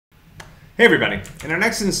Hey everybody, in our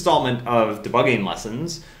next installment of debugging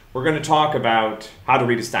lessons, we're going to talk about how to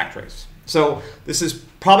read a stack trace. So this is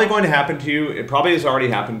probably going to happen to you, it probably has already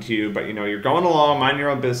happened to you, but you're going along, minding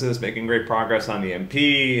your own business, making great progress on the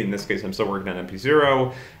MP, in this case I'm still working on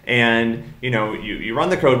MP0, and you run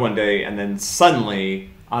the code one day and then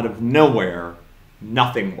suddenly, out of nowhere,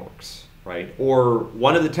 nothing works, right? Or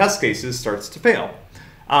one of the test cases starts to fail.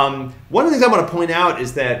 One of the things I want to point out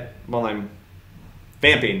is that, while I'm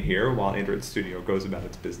vamping here while Android Studio goes about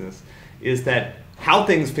its business, is that how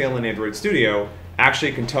things fail in Android Studio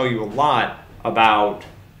actually can tell you a lot about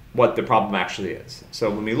what the problem actually is. So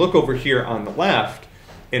when we look over here on the left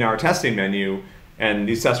in our testing menu, and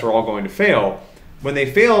these tests are all going to fail, when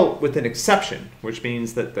they fail with an exception, which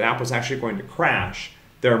means that the app was actually going to crash,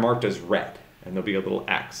 they're marked as red, and there'll be a little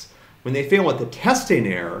X. When they fail with the testing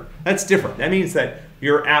error, that's different. That means that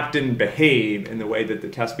your app didn't behave in the way that the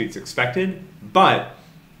test suite's expected, but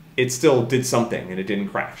it still did something and it didn't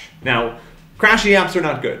crash. Now, crashy apps are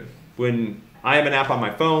not good. When I have an app on my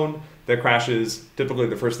phone that crashes, typically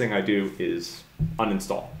the first thing I do is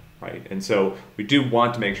uninstall, right? And so we do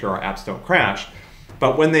want to make sure our apps don't crash,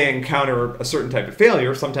 but when they encounter a certain type of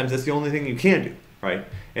failure, sometimes that's the only thing you can do, right?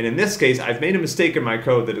 And in this case, I've made a mistake in my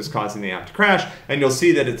code that is causing the app to crash, and you'll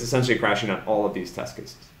see that it's essentially crashing on all of these test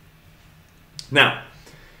cases. Now,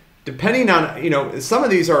 depending on, some of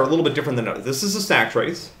these are a little bit different than others. This is a stack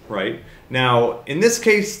trace, right? Now, in this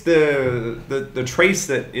case, the trace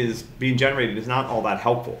that is being generated is not all that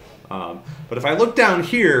helpful. But if I look down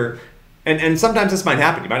here, and sometimes this might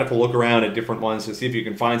happen. You might have to look around at different ones to see if you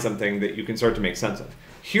can find something that you can start to make sense of.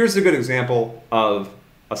 Here's a good example of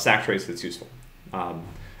a stack trace that's useful.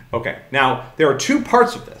 Okay, now there are two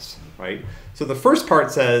parts of this, right? So the first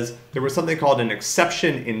part says there was something called an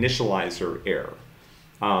exception initializer error.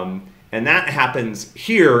 And that happens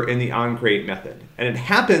here in the onCreate method. And it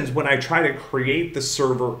happens when I try to create the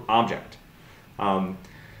server object.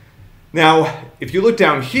 Now, if you look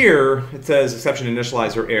down here, it says exception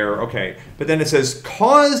initializer error, okay, but then it says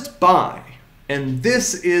caused by, and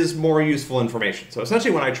this is more useful information. So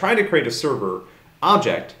essentially when I try to create a server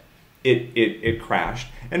object, it crashed.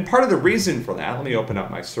 And part of the reason for that, let me open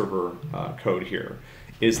up my server code here,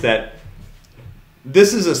 is that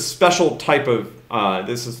this is a special type of,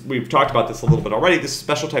 we've talked about this a little bit already, this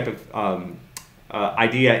special type of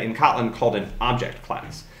idea in Kotlin called an object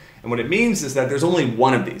class. And what it means is that there's only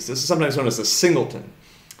one of these. This is sometimes known as a singleton.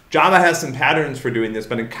 Java has some patterns for doing this,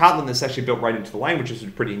 but in Kotlin, this is actually built right into the language, which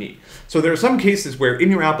is pretty neat. So there are some cases where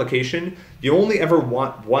in your application, you only ever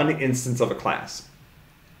want one instance of a class.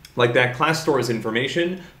 Like that class stores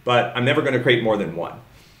information, but I'm never going to create more than one.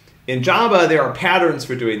 In Java, there are patterns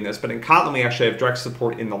for doing this, but in Kotlin, we actually have direct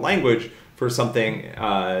support in the language for something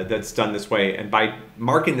that's done this way. And by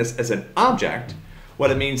marking this as an object,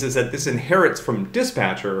 what it means is that this inherits from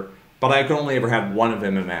dispatcher, but I can only ever have one of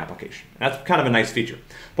them in my application. That's kind of a nice feature.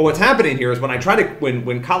 But what's happening here is when I try to,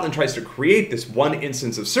 when Kotlin tries to create this one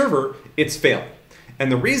instance of server, it's failing.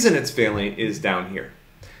 And the reason it's failing is down here.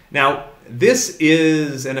 Now, this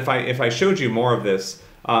is, and if I showed you more of this,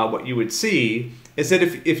 what you would see is that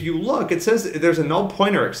if you look, it says there's a null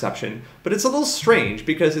pointer exception, but it's a little strange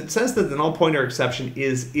because it says that the null pointer exception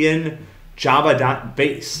is in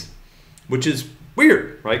java.base, which is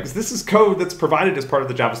weird, right? Because this is code that's provided as part of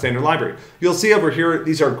the Java standard library. You'll see over here,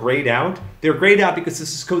 these are grayed out. They're grayed out because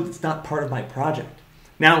this is code that's not part of my project.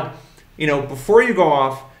 Now, before you go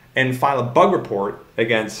off and file a bug report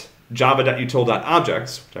against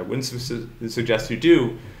java.util.objects, which I wouldn't suggest you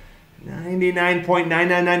do,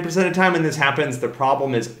 99.999% of the time when this happens, the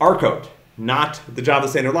problem is our code, not the Java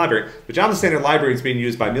standard library. The Java standard library is being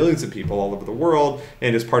used by millions of people all over the world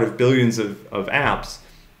and is part of billions of apps.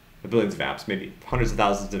 Billions of apps, maybe hundreds of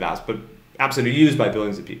thousands of apps, but apps that are used by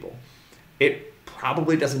billions of people. It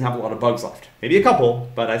probably doesn't have a lot of bugs left. Maybe a couple,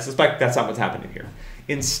 but I suspect that's not what's happening here.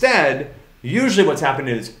 Instead, usually what's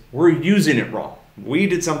happening is we're using it wrong. We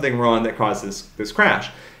did something wrong that caused this crash.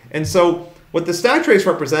 And so what the stack trace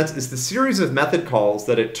represents is the series of method calls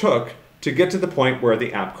that it took to get to the point where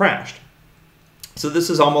the app crashed. So this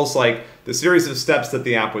is almost like the series of steps that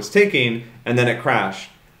the app was taking and then it crashed.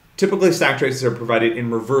 Typically, stack traces are provided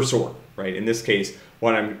in reverse order, right? In this case,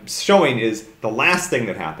 what I'm showing is the last thing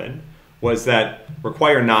that happened was that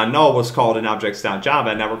require non-null was called in objects.java,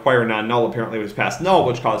 and now require non-null apparently was passed null,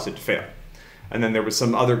 which caused it to fail. And then there was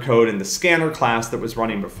some other code in the scanner class that was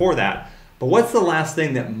running before that. But what's the last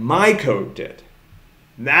thing that my code did?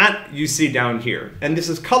 That you see down here. And this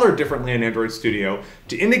is colored differently in Android Studio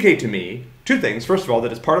to indicate to me two things. First of all,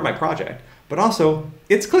 that it's part of my project, but also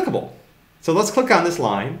it's clickable. So let's click on this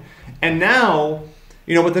line. And now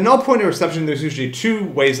with the null pointer exception, there's usually two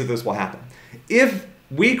ways that this will happen. If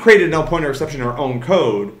we created a null pointer exception in our own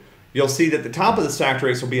code, you'll see that the top of the stack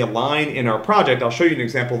trace will be a line in our project. I'll show you an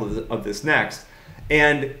example of this next.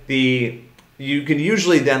 And you can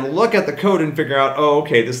usually then look at the code and figure out, oh,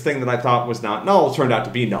 okay, this thing that I thought was not null turned out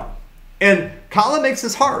to be null. And Kotlin makes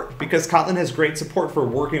this hard because Kotlin has great support for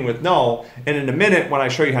working with null. And in a minute, when I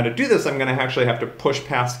show you how to do this, I'm going to actually have to push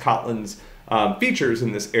past Kotlin's features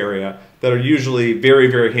in this area that are usually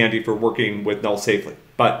very, very handy for working with null safely.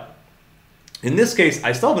 But in this case,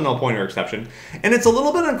 I still have a null pointer exception. And it's a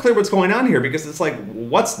little bit unclear what's going on here because it's like,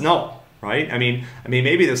 what's null, right? I mean,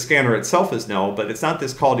 maybe the scanner itself is null, but it's not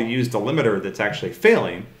this call to use delimiter that's actually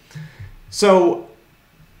failing. So,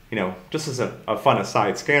 just as a fun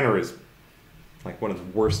aside, scanner is like one of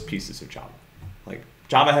the worst pieces of Java. Like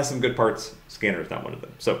Java has some good parts, Scanner is not one of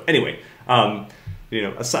them. So anyway,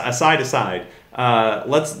 aside,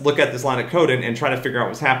 let's look at this line of code and try to figure out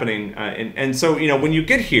what's happening. And so when you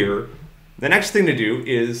get here, the next thing to do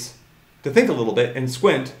is to think a little bit and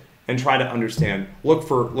squint and try to understand, look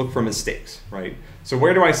for mistakes, right? So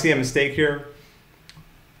where do I see a mistake here?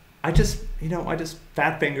 I just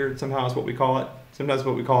fat fingered, somehow is what we call it. Sometimes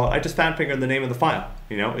what we call it, I just fat fingered the name of the file.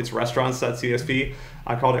 It's restaurants.csv.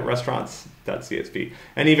 I called it restaurants.csv.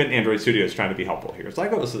 And even Android Studio is trying to be helpful here. It's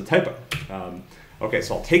like, oh, this is a typo. Okay,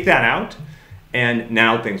 so I'll take that out, and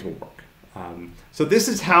now things will work. So this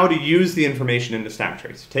is how to use the information in the stack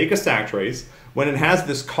trace. Take a stack trace, when it has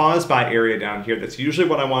this cause by area down here, that's usually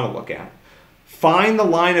what I want to look at. Find the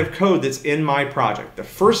line of code that's in my project, the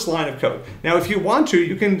first line of code. Now, if you want to,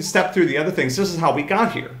 you can step through the other things. This is how we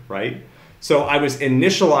got here, right? So I was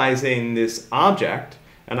initializing this object,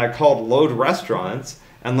 and I called load restaurants,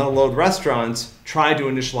 and then load restaurants tried to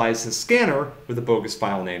initialize the scanner with a bogus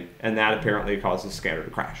file name, and that apparently causes the scanner to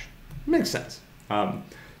crash. Makes sense.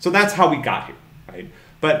 So that's how we got here, right?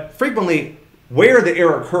 But frequently, where the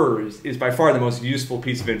error occurs is by far the most useful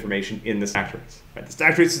piece of information in the stack trace. Right? The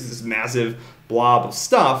stack trace is this massive blob of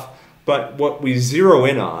stuff, but what we zero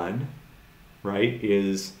in on, right,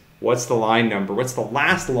 is what's the line number, what's the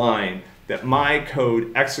last line that my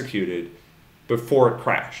code executed before it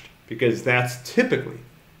crashed, because that's typically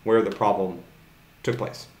where the problem took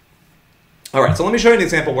place. All right, so let me show you an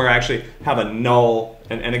example where I actually have a null,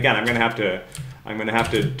 and again, I'm going to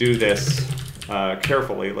have to do this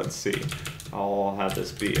carefully. Let's see. I'll have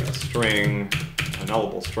this be a string, a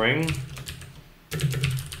nullable string,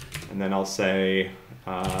 and then I'll say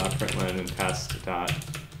println and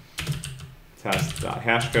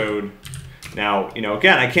test.hashcode. Now,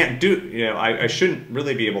 again, I can't do, I shouldn't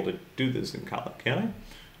really be able to do this in Kotlin, can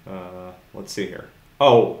I? Let's see here.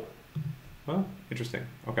 Oh, well, interesting.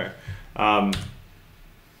 Okay.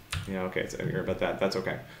 Okay, so here about that. That's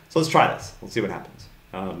okay. So let's try this. Let's see what happens.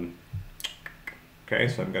 Okay,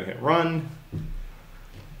 so I'm going to hit run.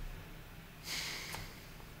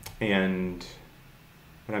 And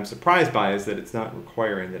what I'm surprised by is that it's not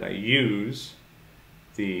requiring that I use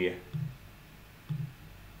the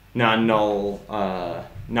non-null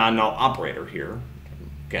operator here.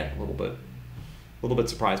 Again, a little bit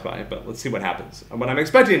surprised by it, but let's see what happens. And what I'm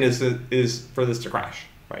expecting is for this to crash,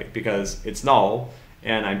 right? Because it's null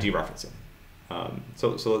and I'm dereferencing.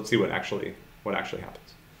 So let's see what actually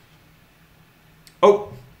happens.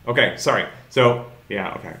 Oh, okay, sorry. So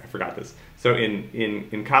yeah, okay, I forgot this. So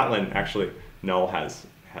in Kotlin, actually, null has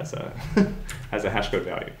a has a hashcode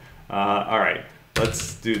value. All right,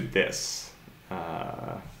 let's do this.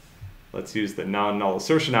 Let's use the non-null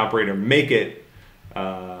assertion operator. Make it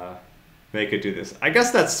do this. I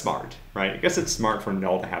guess that's smart, right? I guess it's smart for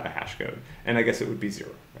null to have a hash code, and I guess it would be 0,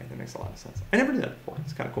 right? That makes a lot of sense. I never did that before.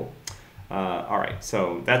 It's kind of cool. All right,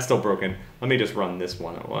 so that's still broken. Let me just run this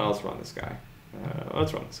one. Well, let's run this guy.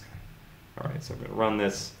 Let's run this guy. All right, so I'm going to run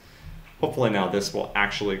this. Hopefully now this will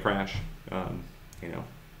actually crash.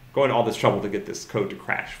 Going to all this trouble to get this code to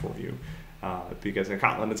crash for you, because in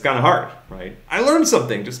Kotlin it's kind of hard, right? I learned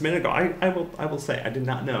something just a minute ago. I will say I did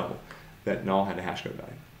not know that null had a hash code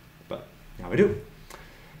value, but now I do.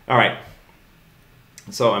 All right.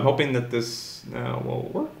 So I'm hoping that this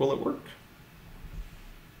will work. Will it work?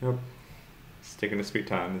 Nope. It's taking a sweet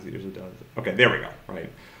time as it usually does. Okay, there we go.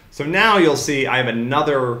 Right. So now you'll see I have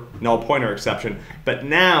another null pointer exception, but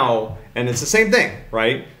now, and it's the same thing,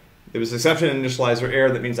 right? There was exception initializer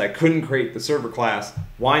error. That means I couldn't create the server class.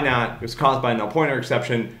 Why not? It was caused by a null pointer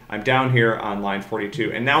exception. I'm down here on line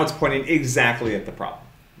 42, and now it's pointing exactly at the problem.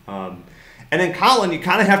 And in Kotlin, you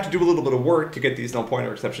kind of have to do a little bit of work to get these null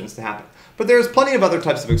pointer exceptions to happen. But there's plenty of other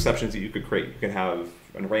types of exceptions that you could create. You can have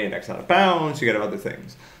an array index out of bounds. You can have other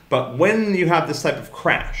things. But when you have this type of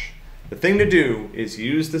crash, the thing to do is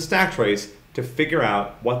use the stack trace to figure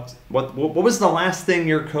out what was the last thing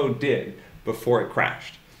your code did before it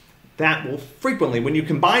crashed. That will frequently, when you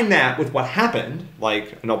combine that with what happened,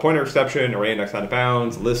 like a null pointer exception or index out of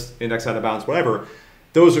bounds, list index out of bounds, whatever,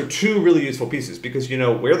 those are two really useful pieces because you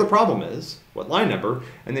know where the problem is, what line number,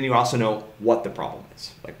 and then you also know what the problem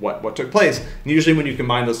is, like what took place. And usually when you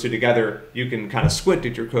combine those two together, you can kind of squint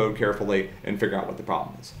at your code carefully and figure out what the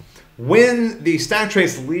problem is. When the stack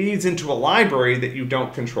trace leads into a library that you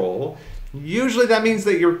don't control, usually that means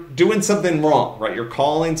that you're doing something wrong, right? You're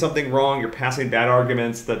calling something wrong, you're passing bad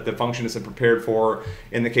arguments that the function isn't prepared for.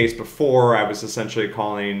 In the case before, I was essentially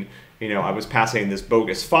calling, I was passing this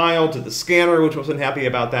bogus file to the scanner, which wasn't happy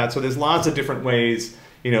about that. So there's lots of different ways,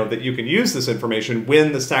 that you can use this information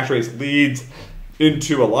when the stack trace leads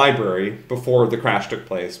into a library before the crash took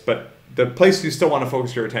place. But the place you still want to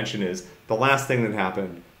focus your attention is the last thing that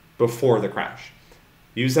happened before the crash.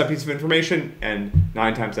 Use that piece of information, and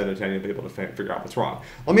 9 times out of 10, you'll be able to figure out what's wrong.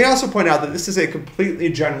 Let me also point out that this is a completely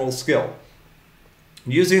general skill.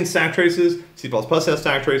 Using stack traces, C++ has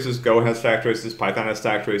stack traces, Go has stack traces, Python has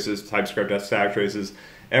stack traces, TypeScript has stack traces.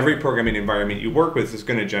 Every programming environment you work with is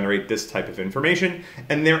going to generate this type of information,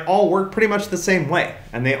 and they all work pretty much the same way,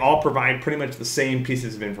 and they all provide pretty much the same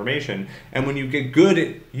pieces of information. And when you get good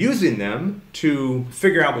at using them to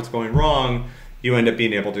figure out what's going wrong, you end up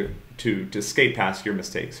being able to skate past your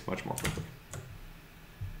mistakes much more quickly.